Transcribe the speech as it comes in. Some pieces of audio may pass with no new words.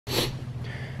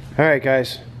Alright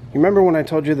guys, you remember when I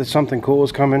told you that something cool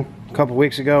was coming a couple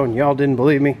weeks ago and y'all didn't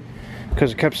believe me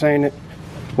because I kept saying it?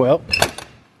 Well,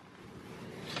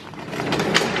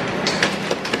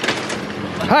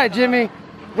 hi Jimmy,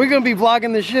 we're going to be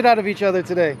vlogging the shit out of each other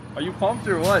today. Are you pumped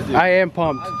or what, dude? I am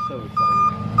pumped. I'm so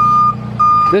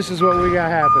excited. This is what we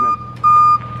got happening.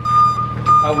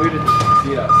 How weird is it to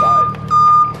see it outside?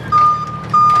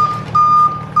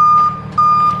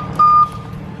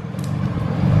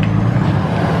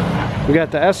 We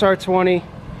got the SR20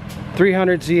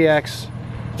 300ZX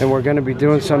and we're going to be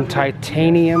doing some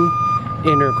titanium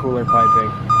intercooler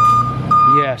piping.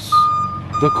 Yes,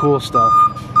 the cool stuff.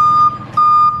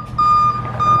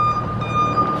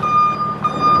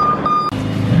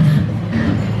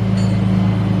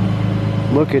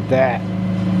 Look at that.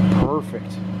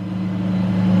 Perfect.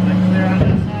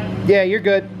 Yeah, you're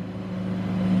good.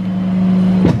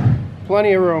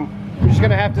 Plenty of room. You're just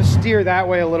going to have to steer that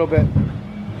way a little bit.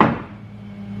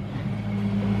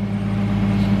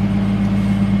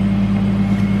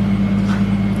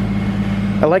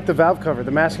 I like the valve cover. The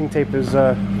masking tape is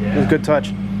a good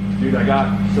touch. Dude, I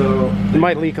got, so... It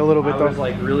might leak a little bit though. I was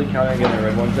like really counting on getting a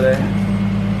red one today,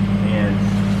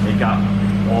 and it got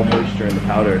all moisture in the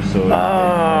powder, so...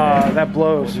 that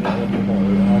blows. Dude,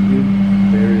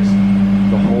 there's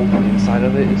the whole inside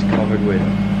of it is covered with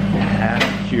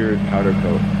half-cured powder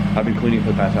coat. I've been cleaning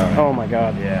for the past hour. Oh my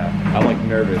god. Yeah, I'm like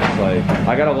nervous. Like,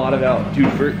 I got a lot of it out. Dude,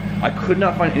 I could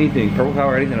not find anything, purple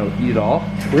power or anything that would eat it off.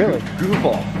 Really? Goof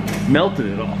off. Melted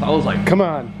it off. I was like, come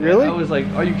on, really? I was like,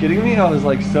 are you kidding me? I was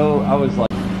like,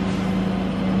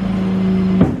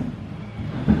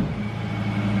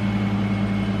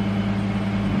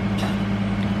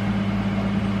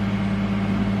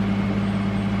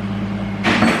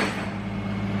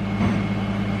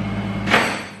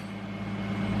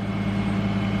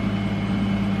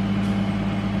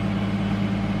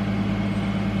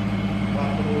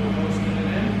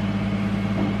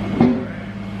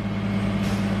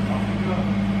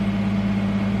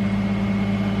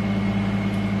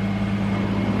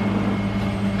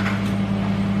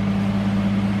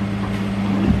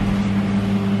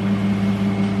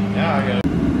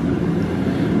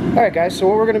 Alright guys, so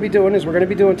what we're going to be doing is we're going to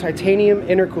be doing titanium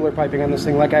intercooler piping on this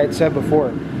thing like I had said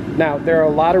before. Now, there are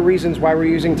a lot of reasons why we're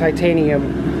using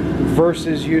titanium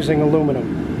versus using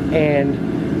aluminum.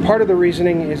 And part of the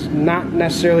reasoning is not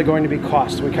necessarily going to be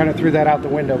cost. We kind of threw that out the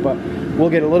window, but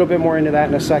we'll get a little bit more into that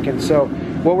in a second. So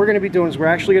what we're going to be doing is we're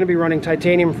actually going to be running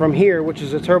titanium from here, which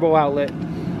is a turbo outlet,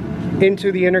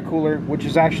 into the intercooler, which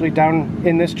is actually down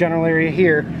in this general area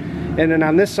here. And then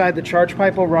on this side, the charge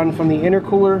pipe will run from the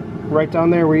intercooler right down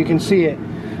there where you can see it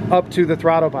up to the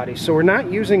throttle body. So we're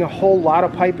not using a whole lot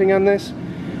of piping on this,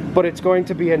 but it's going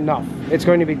to be enough. It's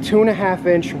going to be 2.5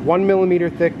 inch, 1 millimeter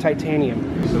thick titanium.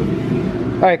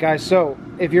 All right guys, so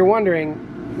if you're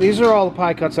wondering, these are all the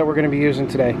pie cuts that we're going to be using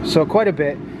today. So quite a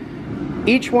bit.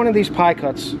 Each one of these pie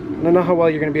cuts, I don't know how well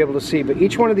you're going to be able to see, but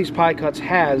each one of these pie cuts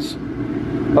has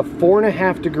a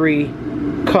 4.5 degree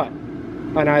cut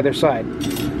on either side.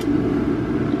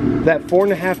 That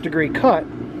 4.5 degree cut,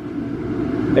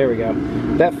 there we go.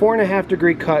 That 4.5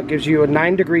 degree cut gives you a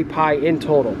 9 degree pie in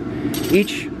total.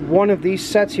 Each one of these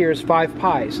sets here is 5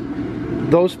 pies.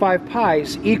 Those 5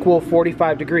 pies equal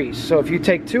 45 degrees. So if you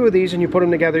take 2 of these and you put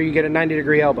them together, you get a 90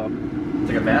 degree elbow. it's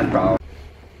like a math problem.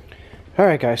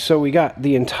 Alright guys, so we got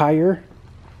the entire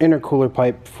intercooler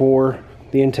pipe for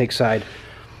the intake side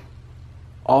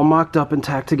all mocked up and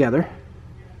tacked together.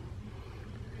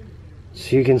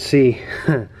 So you can see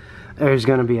there's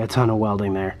going to be a ton of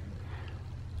welding there.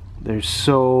 There's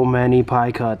so many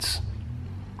pie cuts.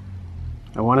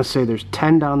 I want to say there's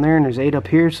 10 down there and there's 8 up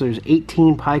here, so there's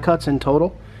 18 pie cuts in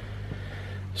total.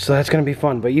 So that's going to be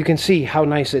fun, but you can see how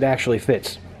nice it actually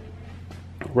fits.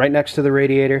 Right next to the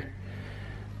radiator,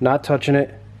 not touching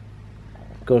it.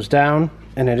 Goes down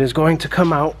and it is going to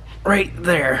come out right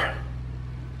there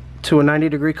to a 90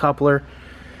 degree coupler,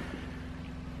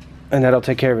 and that'll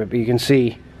take care of it. But you can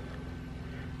see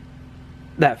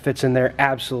that fits in there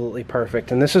absolutely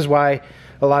perfect. And this is why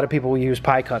a lot of people will use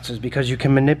pie cuts, is because you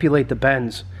can manipulate the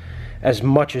bends as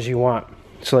much as you want.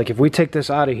 So like if we take this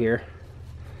out of here,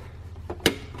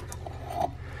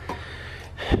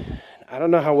 I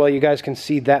don't know how well you guys can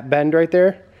see that bend right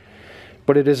there,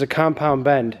 but it is a compound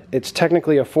bend. It's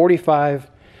technically a 45,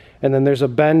 and then there's a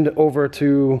bend over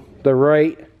to the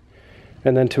right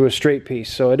and then to a straight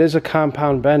piece. So it is a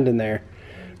compound bend in there,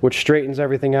 which straightens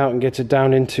everything out and gets it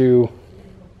down into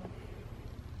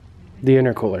the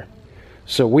intercooler.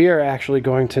 So we are actually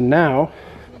going to now,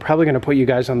 probably going to put you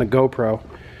guys on the GoPro.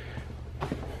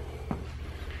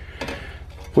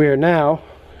 We are now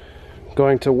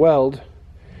going to weld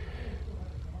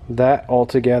that all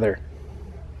together.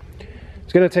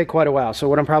 It's going to take quite a while, so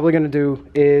what I'm probably going to do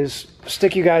is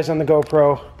stick you guys on the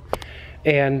GoPro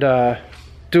and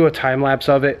do a time lapse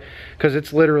of it, because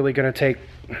it's literally going to take,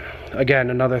 again,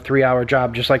 another 3-hour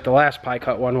job, just like the last pie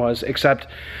cut one was, except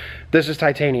this is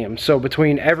titanium. So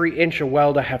between every inch of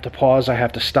weld, I have to pause, I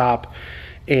have to stop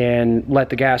and let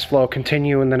the gas flow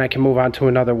continue, and then I can move on to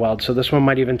another weld. So this one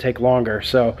might even take longer.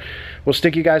 So we'll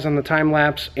stick you guys on the time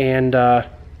lapse and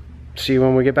see you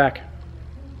when we get back.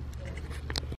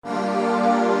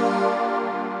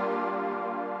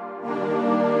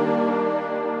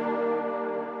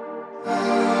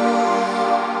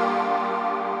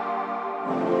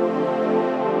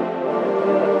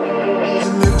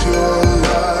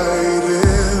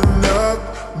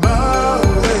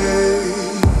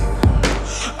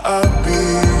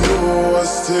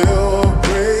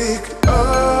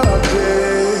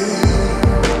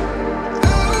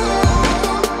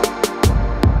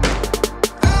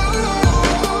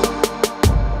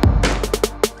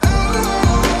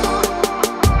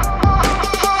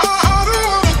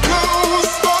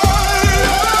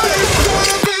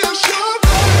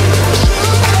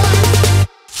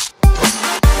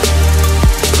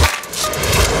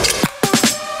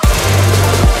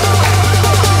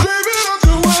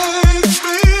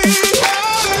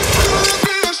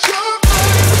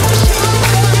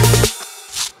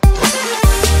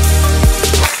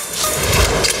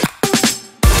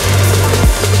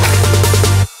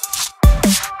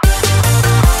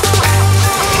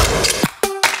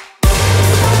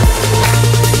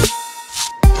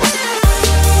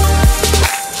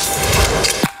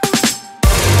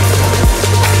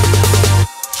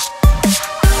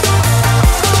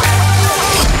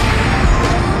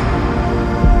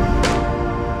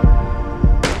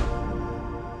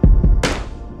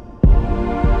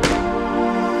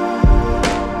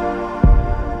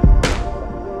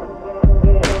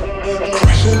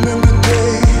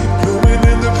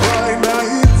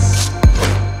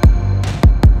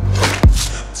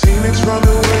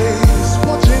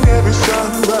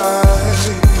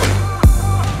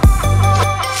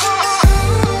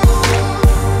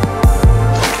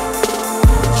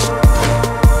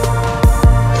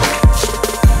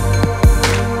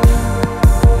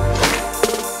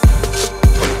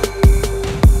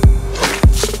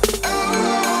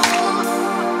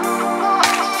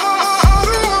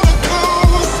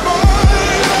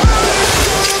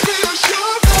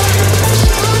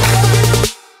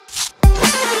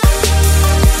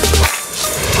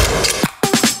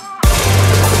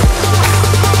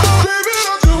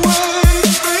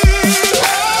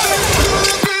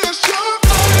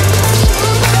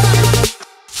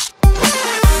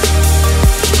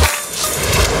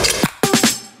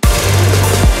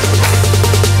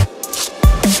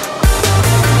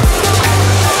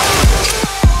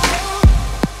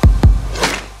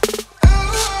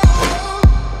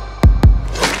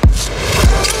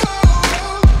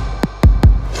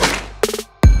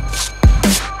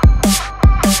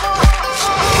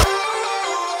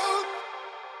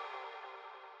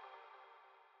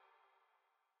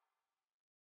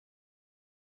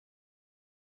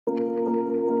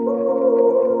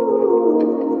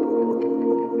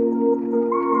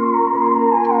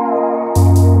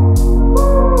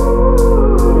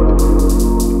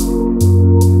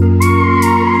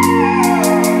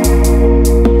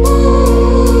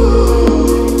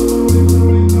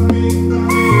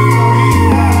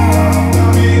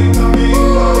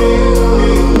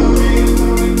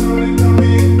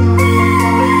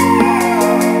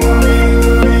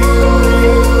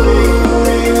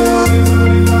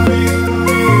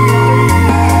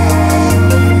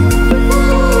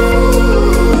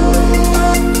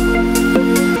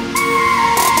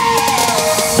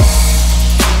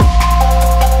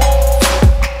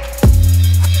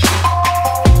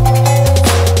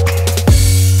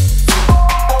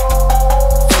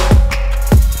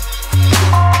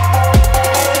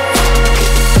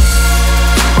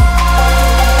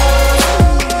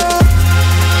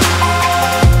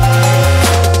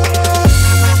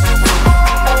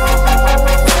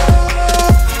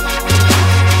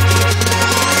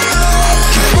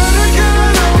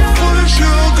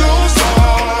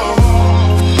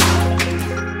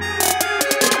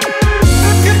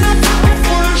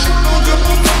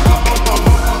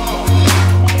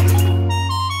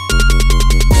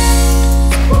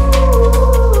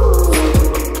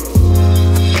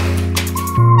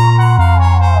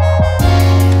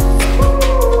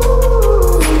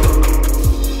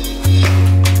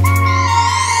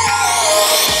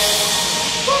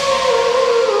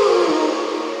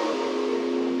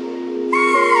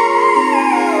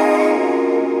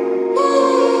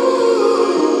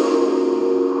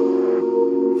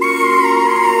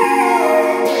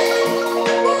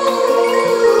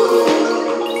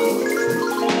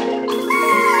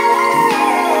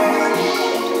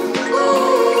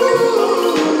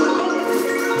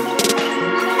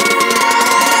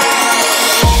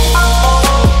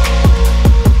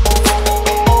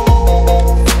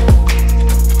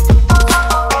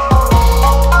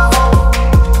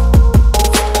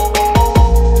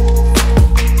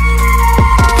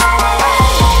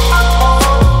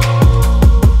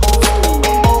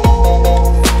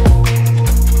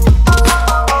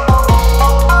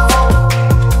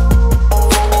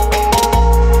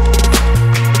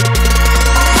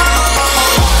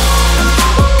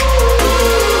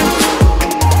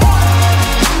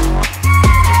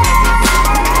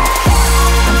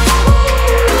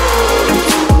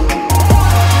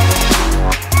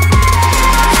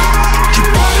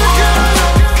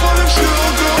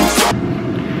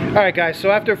 Alright guys, so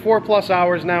after 4+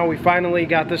 hours now, we finally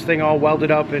got this thing all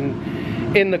welded up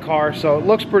and in the car, so it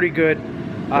looks pretty good.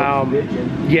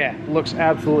 Yeah, looks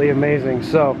absolutely amazing.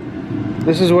 So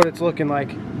this is what it's looking like.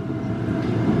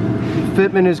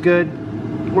 Fitment is good.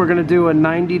 We're gonna do a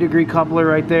 90-degree coupler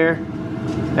right there.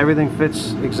 Everything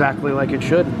fits exactly like it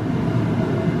should.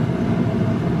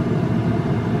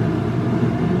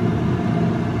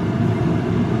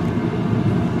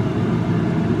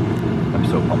 I'm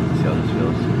so pumped to see how this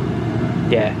feels.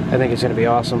 Yeah, I think it's gonna be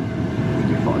awesome. It'll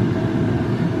be fun.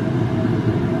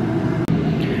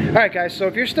 Alright guys, so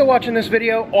if you're still watching this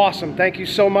video, awesome, thank you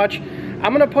so much.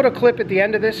 I'm going to put a clip at the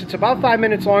end of this. It's about 5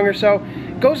 minutes long or so.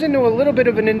 It goes into a little bit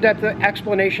of an in-depth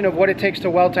explanation of what it takes to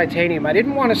weld titanium. I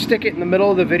didn't want to stick it in the middle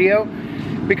of the video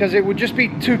because it would just be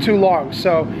too long.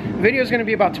 So the video is going to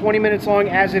be about 20 minutes long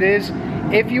as it is.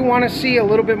 If you want to see a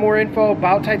little bit more info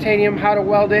about titanium, how to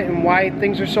weld it, and why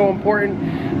things are so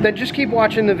important, then just keep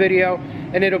watching the video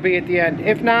and it'll be at the end.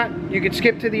 If not, you could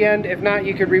skip to the end. If not,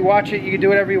 you could rewatch it. You can do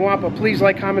whatever you want, but please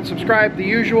like, comment, subscribe, the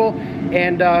usual,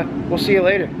 and we'll see you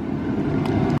later.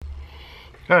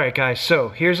 Alright guys, so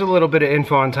here's a little bit of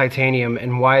info on titanium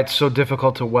and why it's so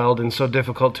difficult to weld and so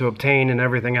difficult to obtain and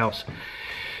everything else.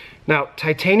 Now,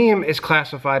 titanium is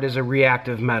classified as a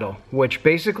reactive metal, which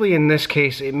basically in this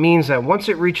case, it means that once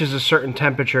it reaches a certain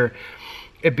temperature,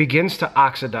 it begins to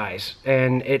oxidize,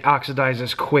 and it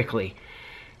oxidizes quickly.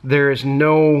 There is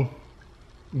no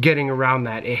getting around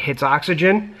that. It hits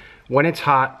oxygen when it's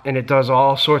hot, and it does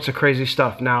all sorts of crazy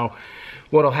stuff. Now,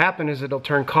 what'll happen is it'll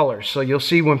turn colors. So you'll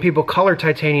see when people color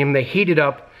titanium, they heat it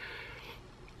up,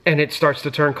 and it starts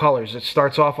to turn colors. It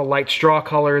starts off a light straw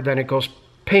color, then it goes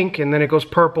pink, and then it goes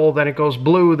purple, then it goes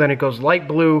blue, then it goes light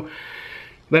blue,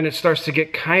 then it starts to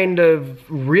get kind of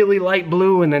really light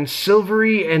blue, and then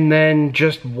silvery, and then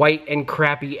just white and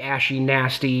crappy, ashy,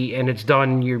 nasty, and it's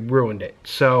done. You ruined it.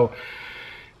 So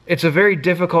it's a very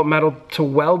difficult metal to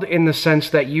weld in the sense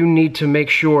that you need to make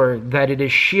sure that it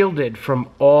is shielded from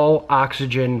all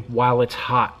oxygen while it's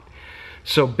hot.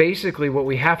 So basically what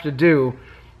we have to do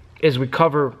is we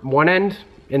cover one end,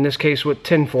 in this case with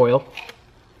tin foil,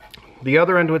 the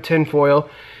other end with tin foil,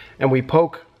 and we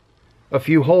poke a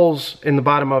few holes in the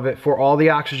bottom of it for all the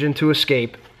oxygen to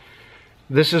escape.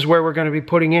 This is where we're going to be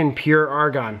putting in pure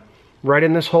argon. Right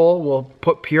in this hole, we'll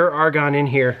put pure argon in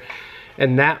here,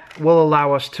 and that will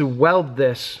allow us to weld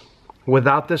this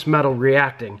without this metal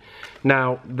reacting.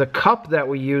 Now, the cup that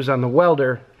we use on the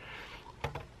welder,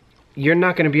 you're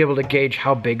not going to be able to gauge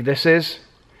how big this is,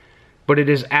 but it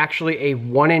is actually a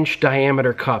 1-inch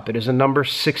diameter cup. It is a number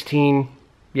 16,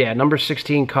 number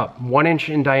 16 cup, 1 inch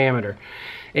in diameter.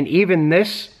 And even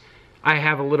this, I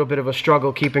have a little bit of a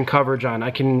struggle keeping coverage on.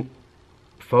 I can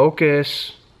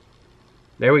focus.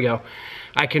 There we go.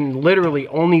 I can literally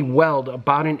only weld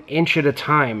about 1 inch at a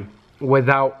time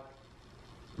without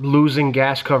losing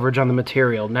gas coverage on the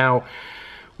material. Now,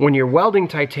 when you're welding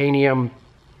titanium,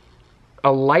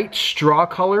 a light straw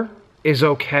color is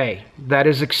okay. That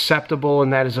is acceptable,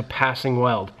 and that is a passing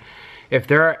weld. If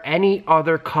there are any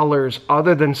other colors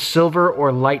other than silver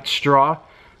or light straw,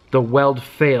 the weld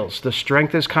fails. The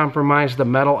strength is compromised, the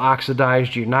metal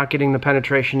oxidized, you're not getting the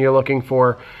penetration you're looking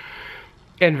for,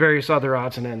 and various other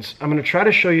odds and ends. I'm going to try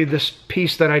to show you this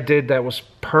piece that I did that was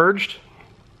purged.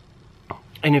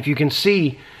 And if you can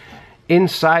see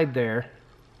inside there,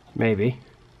 maybe,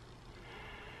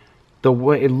 the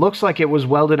way it looks like it was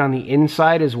welded on the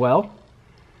inside as well.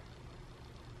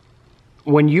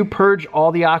 When you purge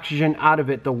all the oxygen out of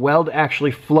it, the weld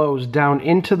actually flows down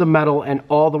into the metal and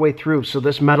all the way through. So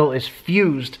this metal is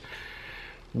fused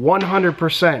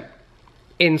 100%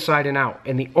 inside and out.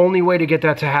 And the only way to get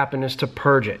that to happen is to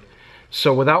purge it.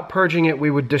 So without purging it,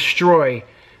 we would destroy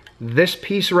this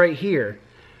piece right here,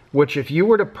 which if you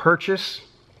were to purchase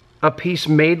a piece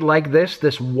made like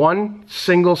this one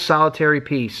single solitary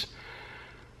piece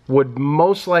would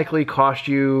most likely cost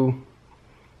you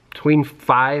between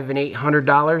 $500 and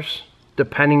 $800,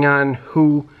 depending on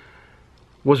who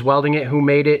was welding it, who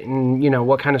made it, and you know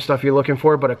what kind of stuff you're looking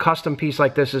for. But a custom piece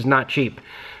like this is not cheap.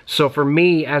 So for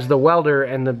me, as the welder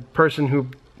and the person who,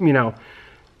 you know,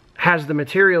 has the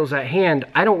materials at hand,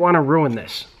 I don't want to ruin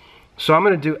this. So I'm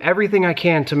going to do everything I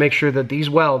can to make sure that these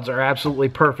welds are absolutely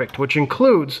perfect, which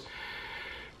includes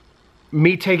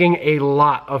me taking a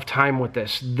lot of time with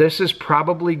this. This is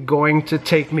probably going to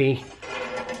take me,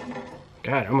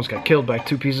 God, I almost got killed by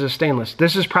 2 pieces of stainless.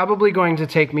 This is probably going to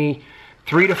take me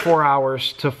 3 to 4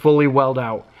 hours to fully weld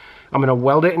out. I'm going to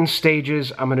weld it in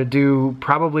stages. I'm going to do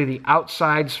probably the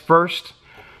outsides first,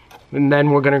 and then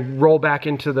we're going to roll back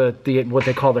into the what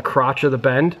they call the crotch of the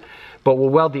bend. But we'll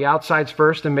weld the outsides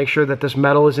first and make sure that this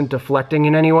metal isn't deflecting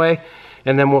in any way.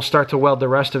 and then we'll start to weld the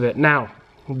rest of it. Now,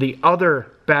 the other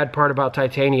bad part about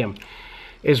titanium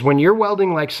is when you're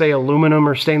welding, like say aluminum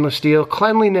or stainless steel,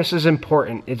 cleanliness is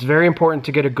important. It's very important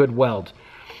to get a good weld.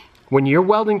 When you're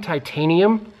welding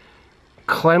titanium,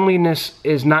 cleanliness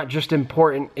is not just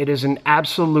important, it is an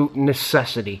absolute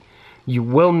necessity. You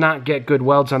will not get good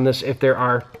welds on this if there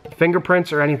are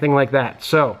fingerprints or anything like that.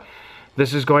 So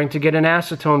this is going to get an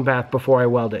acetone bath before I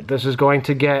weld it. This is going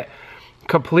to get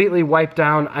completely wiped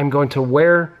down. I'm going to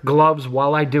wear gloves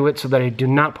while I do it so that I do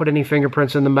not put any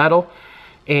fingerprints in the metal,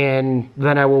 and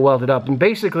then I will weld it up. And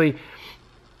basically,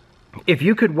 if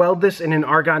you could weld this in an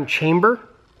argon chamber,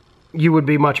 you would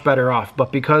be much better off.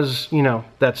 But because, you know,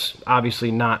 that's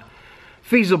obviously not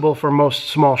feasible for most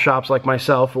small shops like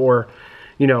myself, or,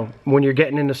 you know, when you're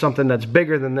getting into something that's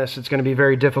bigger than this, it's going to be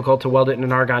very difficult to weld it in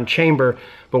an argon chamber.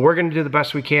 But we're going to do the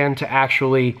best we can to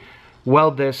actually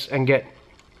weld this and get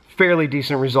fairly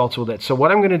decent results with it. So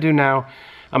what I'm going to do now,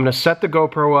 I'm going to set the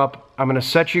GoPro up. I'm going to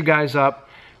set you guys up.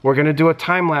 We're going to do a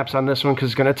time lapse on this one because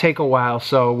it's going to take a while.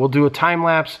 So we'll do a time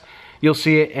lapse. You'll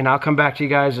see it, and I'll come back to you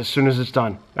guys as soon as it's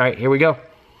done. All right, here we go.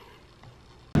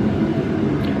 All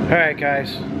right,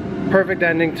 guys. Perfect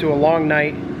ending to a long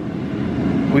night.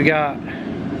 We got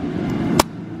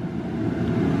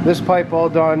this pipe all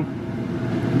done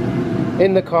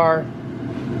in the car.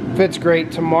 Fits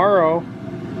great. Tomorrow,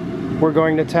 we're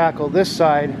going to tackle this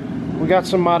side. We got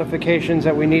some modifications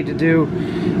that we need to do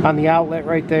on the outlet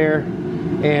right there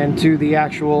and to the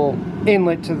actual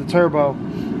inlet to the turbo.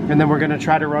 And then we're going to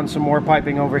try to run some more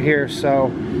piping over here.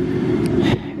 So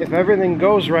if everything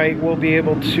goes right, we'll be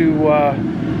able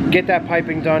to get that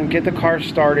piping done, get the car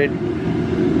started,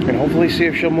 and hopefully see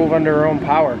if she'll move under her own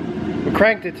power. We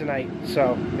cranked it tonight,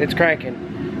 so it's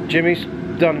cranking. Jimmy's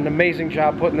done an amazing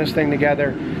job putting this thing together,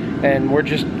 and we're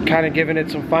just kind of giving it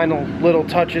some final little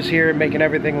touches here and making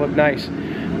everything look nice.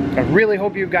 I really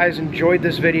hope you guys enjoyed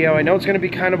this video. I know it's going to be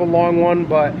kind of a long one,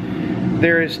 but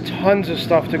there is tons of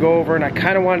stuff to go over, and I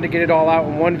kind of wanted to get it all out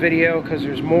in one video because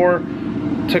there's more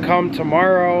to come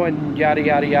tomorrow and yada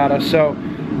yada yada. So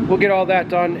we'll get all that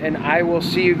done, and I will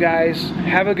see you guys.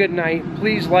 Have a good night.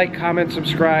 Please like, comment,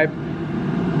 subscribe.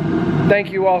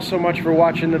 Thank you all so much for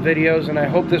watching the videos, and I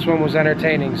hope this one was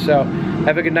entertaining. So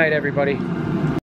have a good night, everybody.